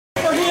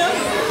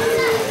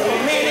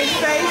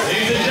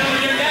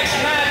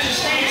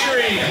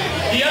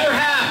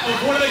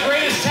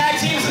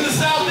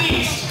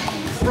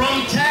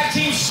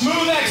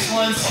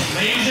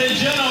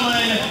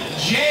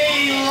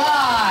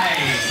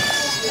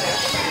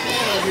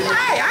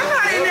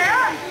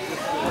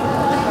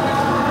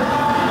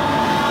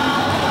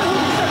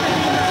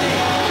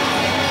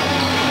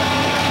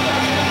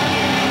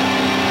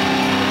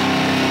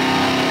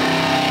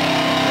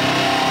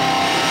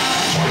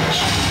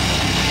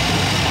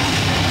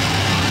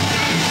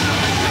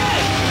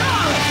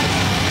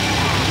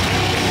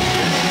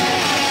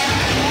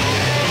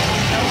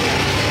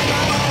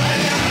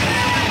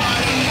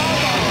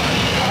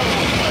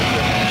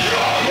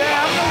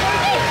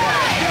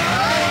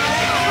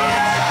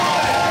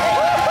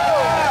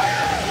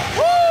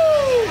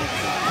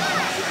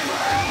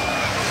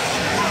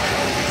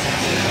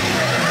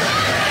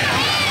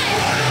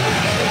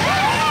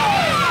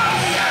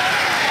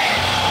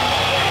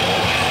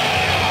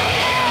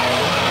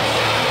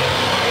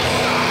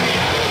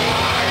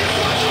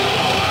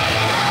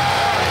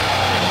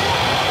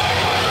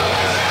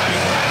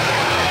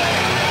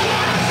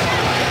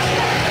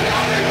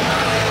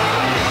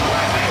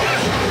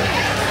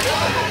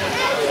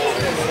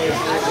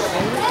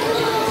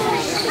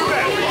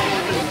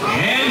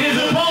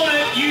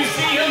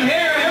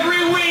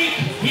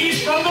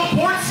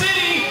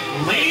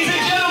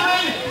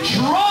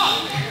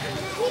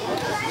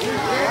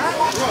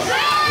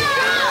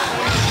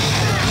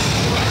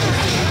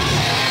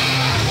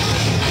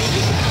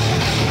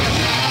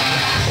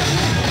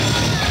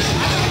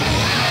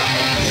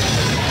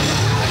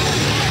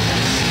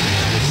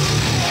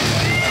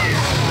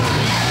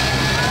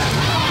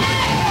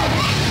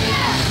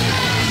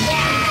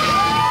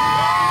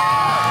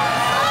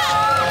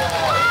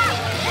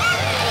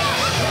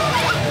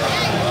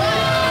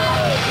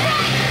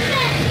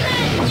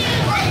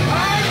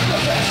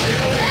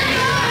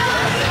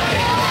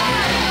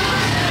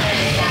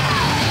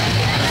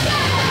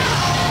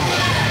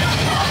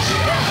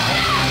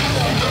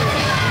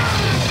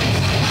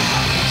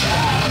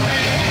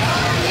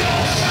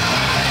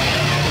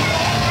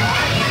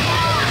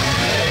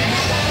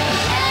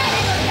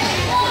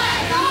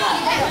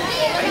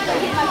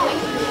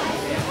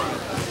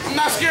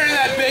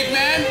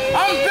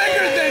I'm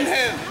bigger than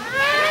him.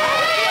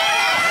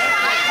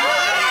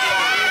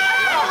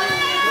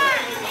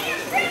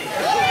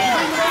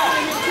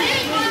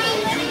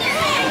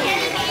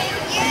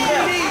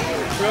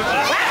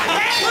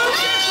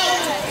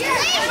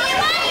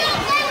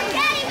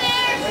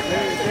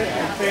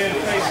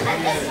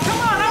 Come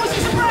on, that was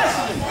just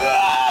impressive.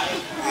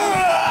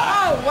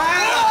 Oh,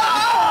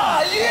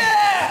 wow.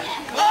 Yeah!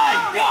 I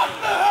got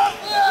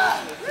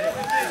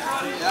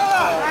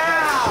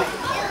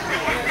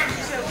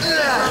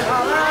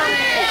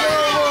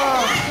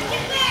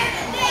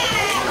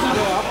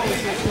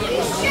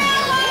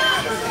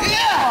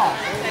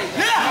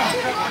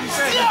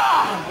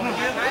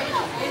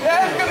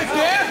Yeah, it's gonna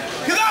give,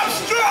 because I'm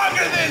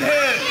stronger than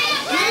him!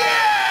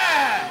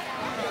 Yeah!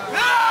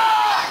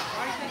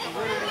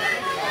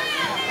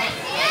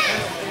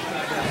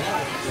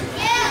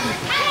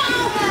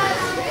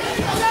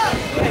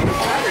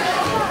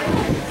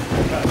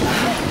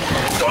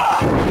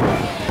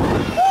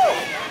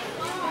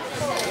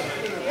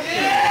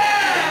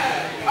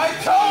 I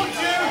told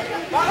you!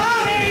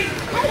 Mahoney!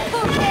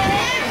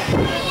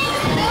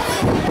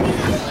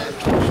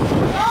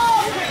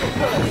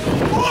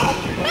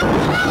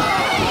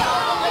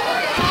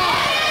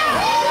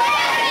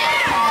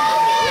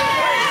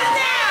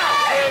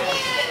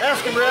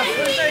 Ask him, Ref. What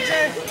did you say,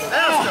 Jay?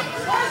 Ask him.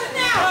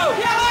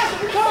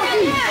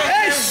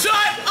 Hey,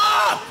 shut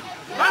up!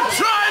 I'm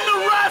trying to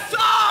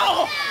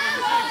wrestle!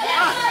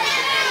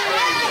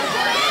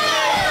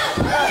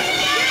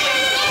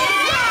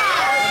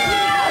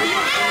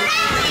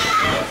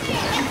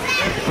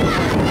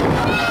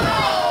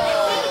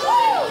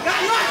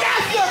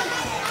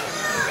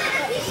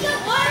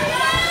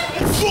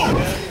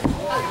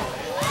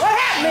 What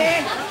happened,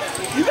 man?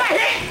 You got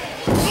hit.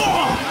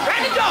 Right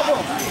in the double.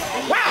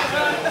 Wow.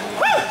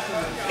 Woo.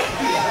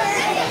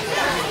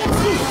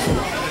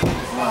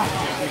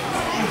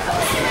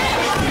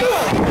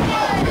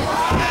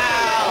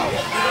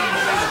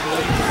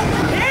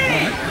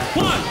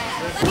 One,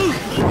 two.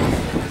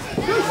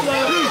 Too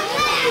slow.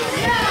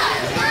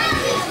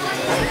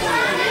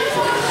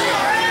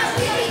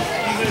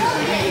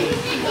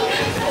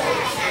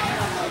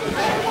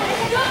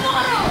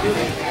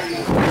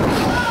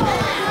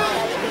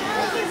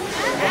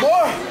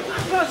 More!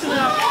 Close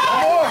enough.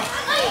 More!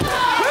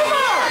 Two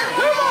more.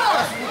 Two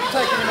more.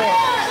 Take any more.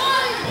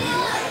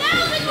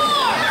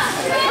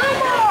 Two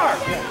more.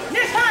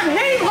 This time,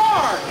 heave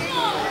hard.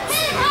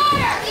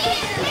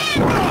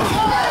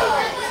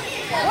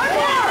 One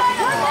more.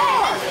 One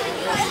more.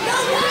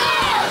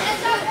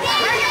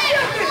 Now you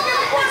feel this.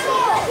 Give it one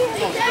more.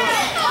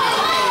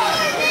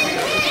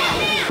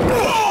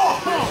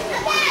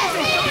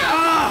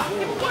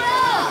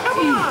 Come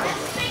on.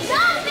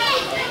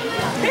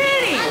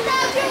 Penny.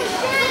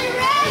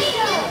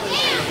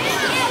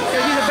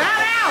 He's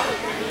about out.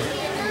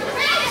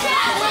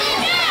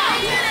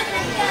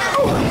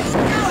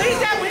 No,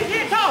 he's out when he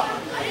can't talk.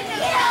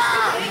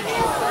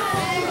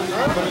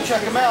 Better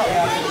check him out.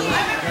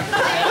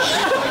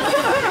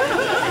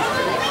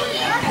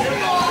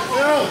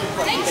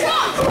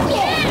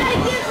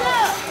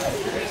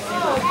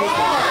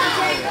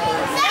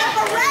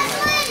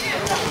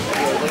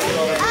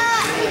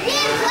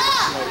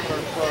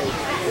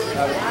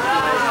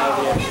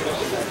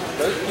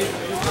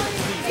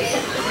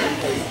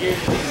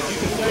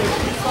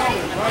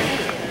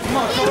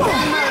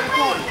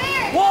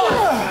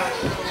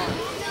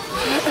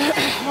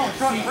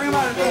 Bring him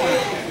out of the corner.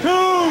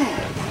 Two!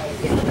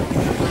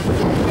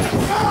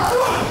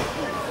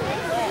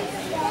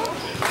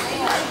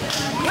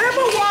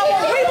 Wobble,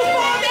 we will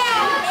fall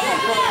down.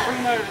 Bring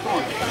him out of the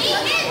corner.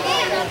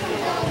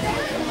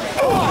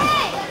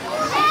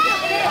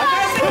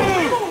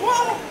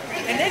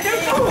 And they do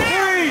come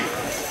down.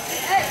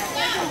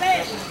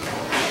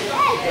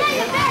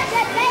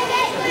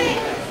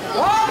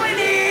 Wobbly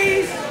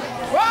knees.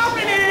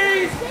 Wobbly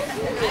knees.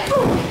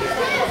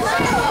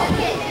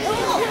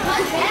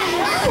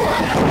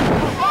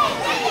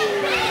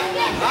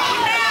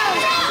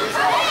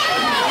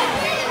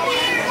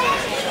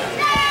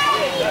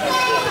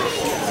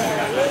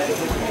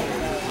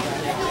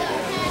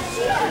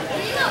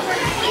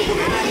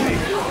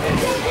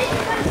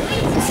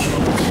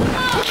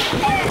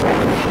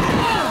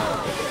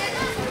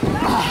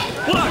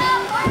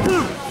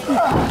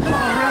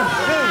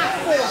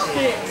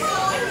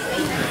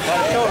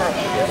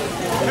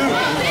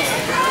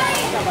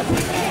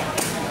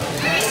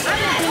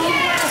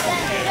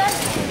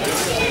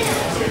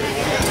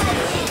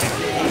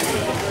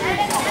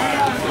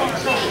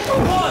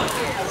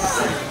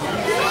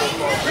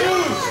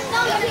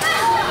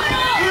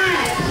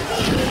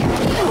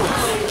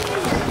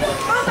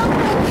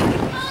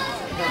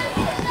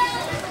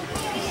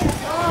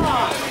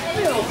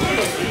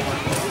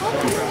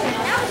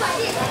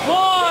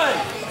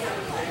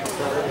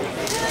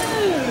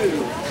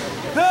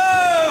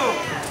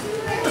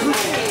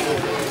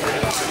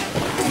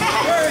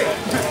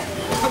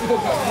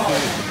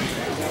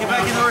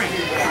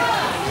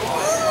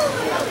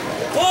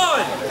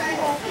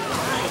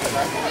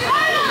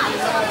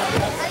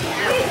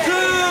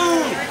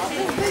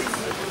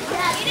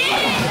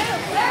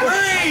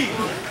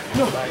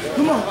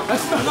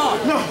 That's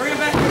not. No. Bring it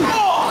back.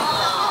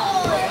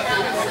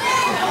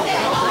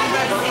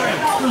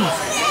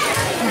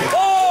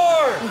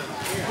 Four.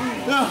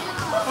 No.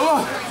 Come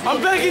on.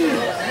 I'm begging you.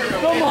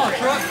 Come on,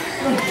 Truck.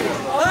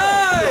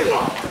 Five.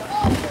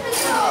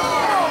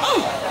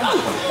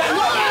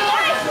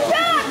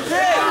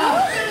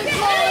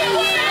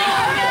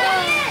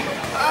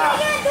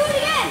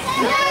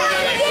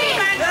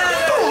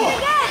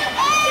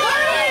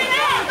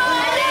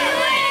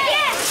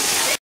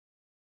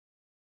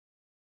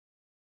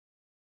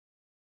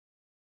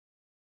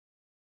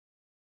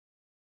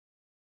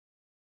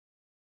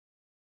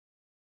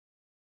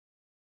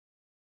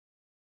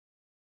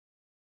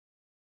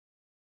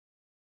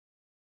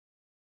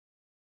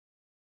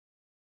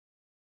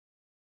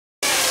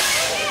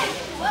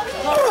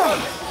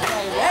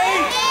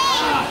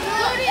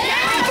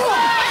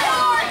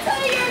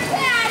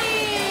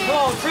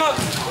 Truck.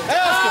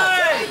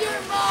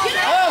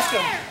 Ask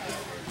him.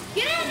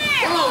 Get in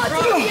there! Come on,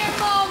 Truck. To your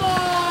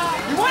mama!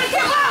 You want to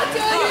get out? To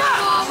your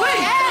mama!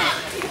 Please.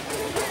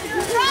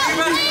 Run, Get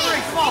ready for please!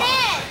 three, come on. Get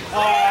in!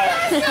 All right.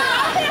 Let's go!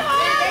 You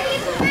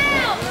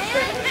can!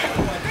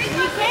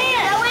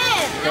 Go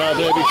in! Come on,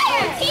 baby.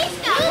 Teach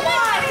them! Come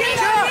on!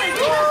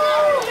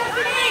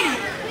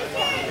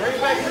 Bring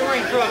it back to the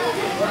ring, Truck.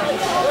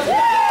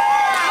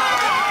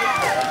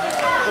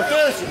 We're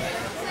finishing.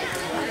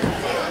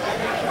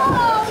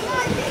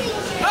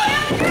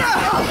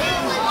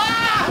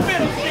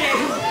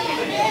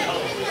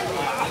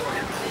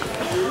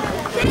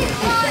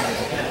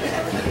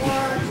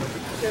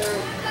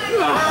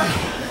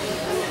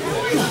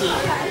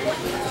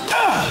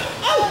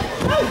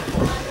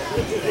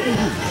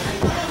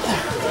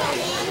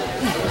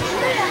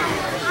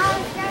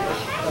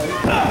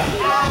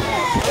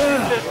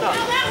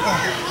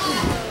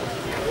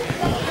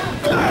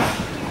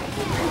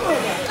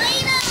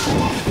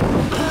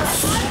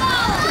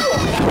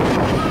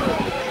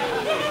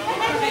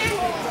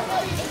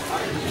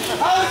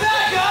 How's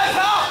that, guys?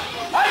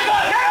 Huh? I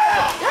got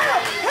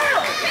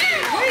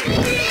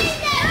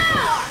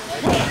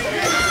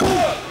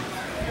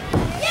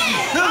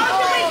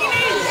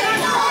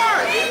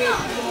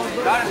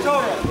Got it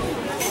total.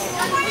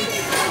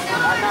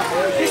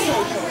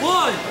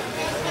 One.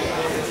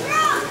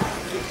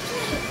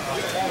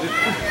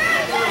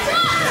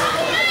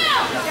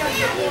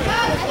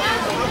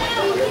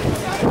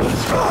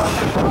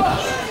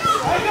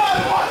 I got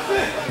it. Watch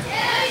this.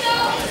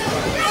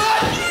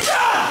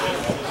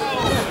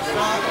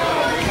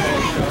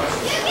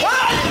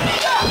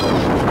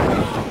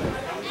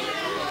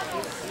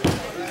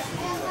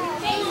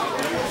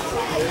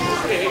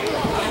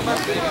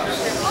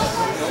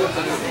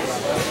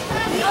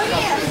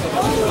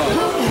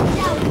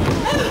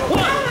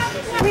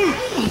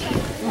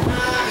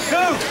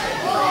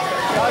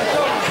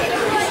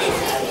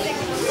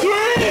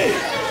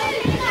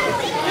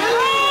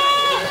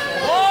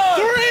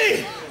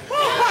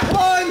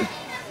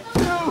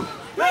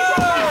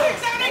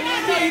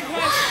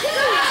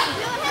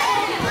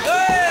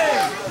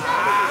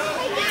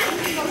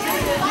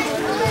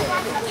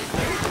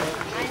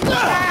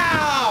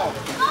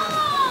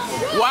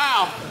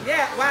 Wow.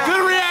 Yeah, wow.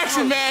 Good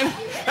reaction, man.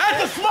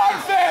 That's a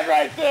smart fan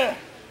right there.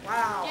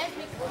 Wow.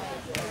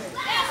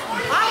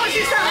 How was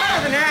you so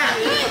better than that?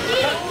 Knee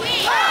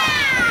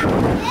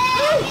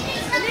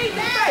to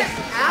the face.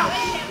 Out.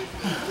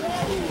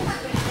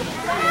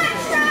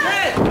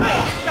 Red.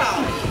 Go.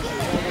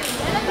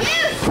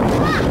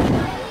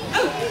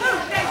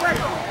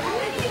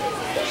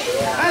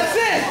 That's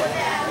it.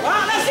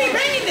 Well, let's see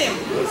bringing them.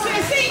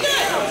 See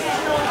good.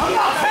 I'm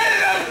not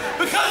pinning him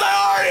because I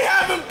already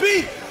have him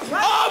beat.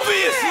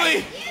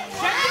 Obviously.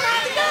 Check him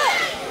out good.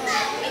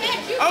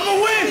 I'm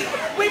gonna win.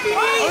 We be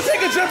I'll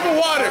take a drink of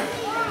water.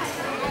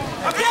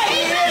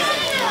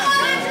 Okay.